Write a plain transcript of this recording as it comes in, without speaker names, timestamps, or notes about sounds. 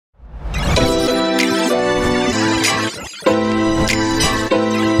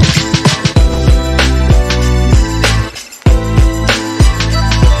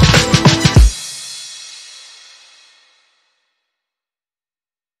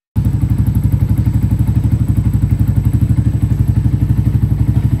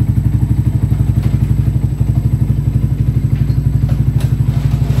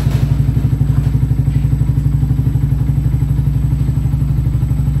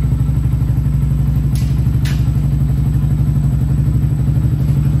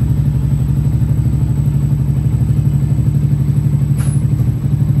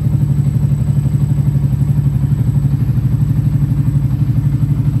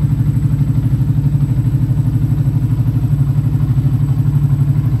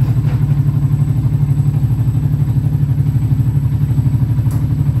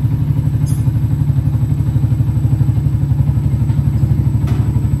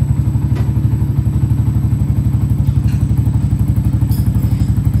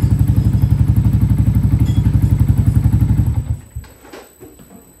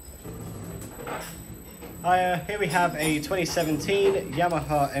Here we have a 2017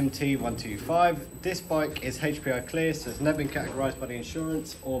 Yamaha MT125. This bike is HPI clear, so it's never been categorised by the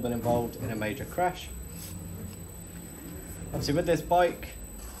insurance or been involved in a major crash. Obviously with this bike,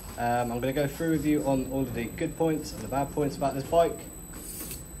 I'm going to go through with you on all of the good points and the bad points about this bike.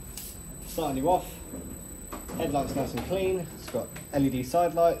 Starting you off, headlights nice and clean. It's got LED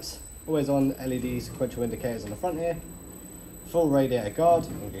side lights, always on LED sequential indicators on the front here. Full radiator guard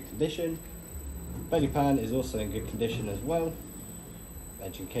in good condition. Belly pan is also in good condition as well.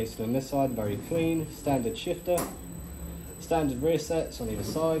 Engine casing on this side, very clean. Standard shifter. Standard rear sets on either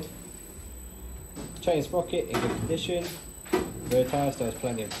side. Chain sprocket in good condition. Rear tyre still has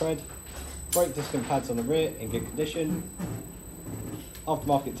plenty of tread. Brake disc and pads on the rear in good condition.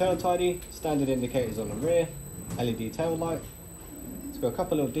 Aftermarket tail tidy. Standard indicators on the rear. LED tail light. It's got a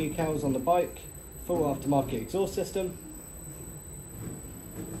couple of decals on the bike. Full aftermarket exhaust system.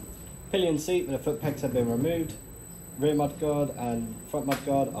 Pillion seat with the foot pegs have been removed. Rear mudguard and front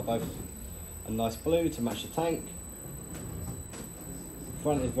mudguard are both a nice blue to match the tank.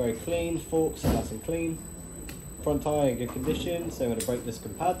 Front is very clean, forks are nice and clean. Front tyre in good condition, same with the brake disc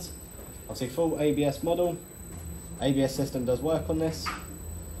and pads. Obviously full ABS model. ABS system does work on this.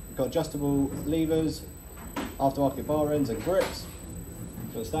 Got adjustable levers, aftermarket bar ends and grips.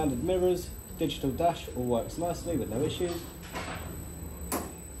 Got standard mirrors, digital dash, all works nicely with no issues.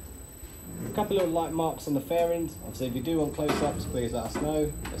 A couple of light marks on the fairings. Obviously if you do want close-ups, please let us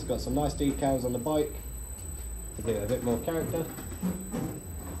know. It's got some nice decals on the bike to give it a bit more character.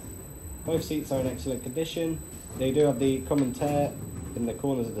 Both seats are in excellent condition. They do have the common tear in the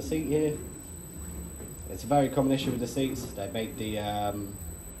corners of the seat here. It's a very common issue with the seats. They made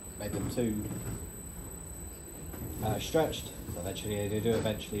them too stretched, so eventually they do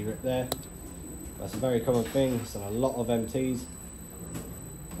eventually rip there. That's a very common thing. It's on a lot of MTs.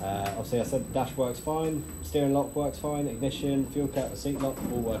 Obviously I said the dash works fine, steering lock works fine, ignition, fuel cap and seat lock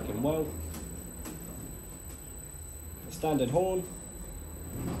all working well. The standard horn.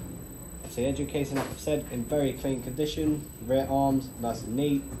 Obviously engine casing, like I've said, in very clean condition. Rear arms nice and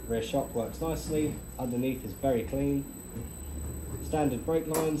neat, rear shock works nicely, underneath is very clean. Standard brake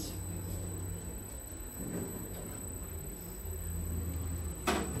lines.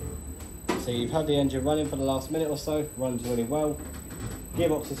 So you've had the engine running for the last minute or so, runs really well.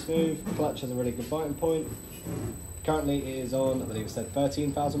 Gearbox is smooth, clutch has a really good biting point. Currently it is on, I believe it said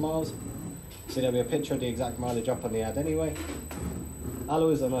 13,000 miles. So there'll be a picture of the exact mileage up on the ad anyway.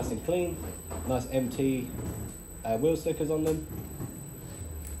 Alloys are nice and clean, nice MT wheel stickers on them.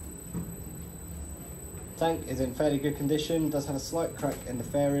 Tank is in fairly good condition, does have a slight crack in the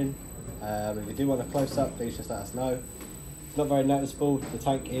fairing. If you do want a close up, please just let us know. It's not very noticeable, the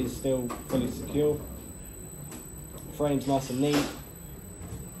tank is still fully secure. Frame's nice and neat.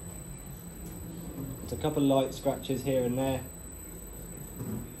 A couple of light scratches here and there,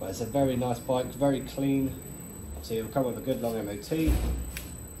 but it's a very nice bike, very clean. Obviously it will come with a good long MOT.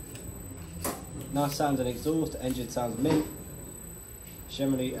 Nice sound and exhaust, the engine sounds mint.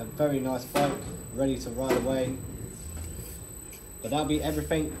 Generally a very nice bike, ready to ride away. But that'll be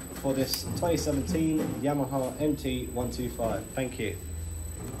everything for this 2017 Yamaha MT125. Thank you.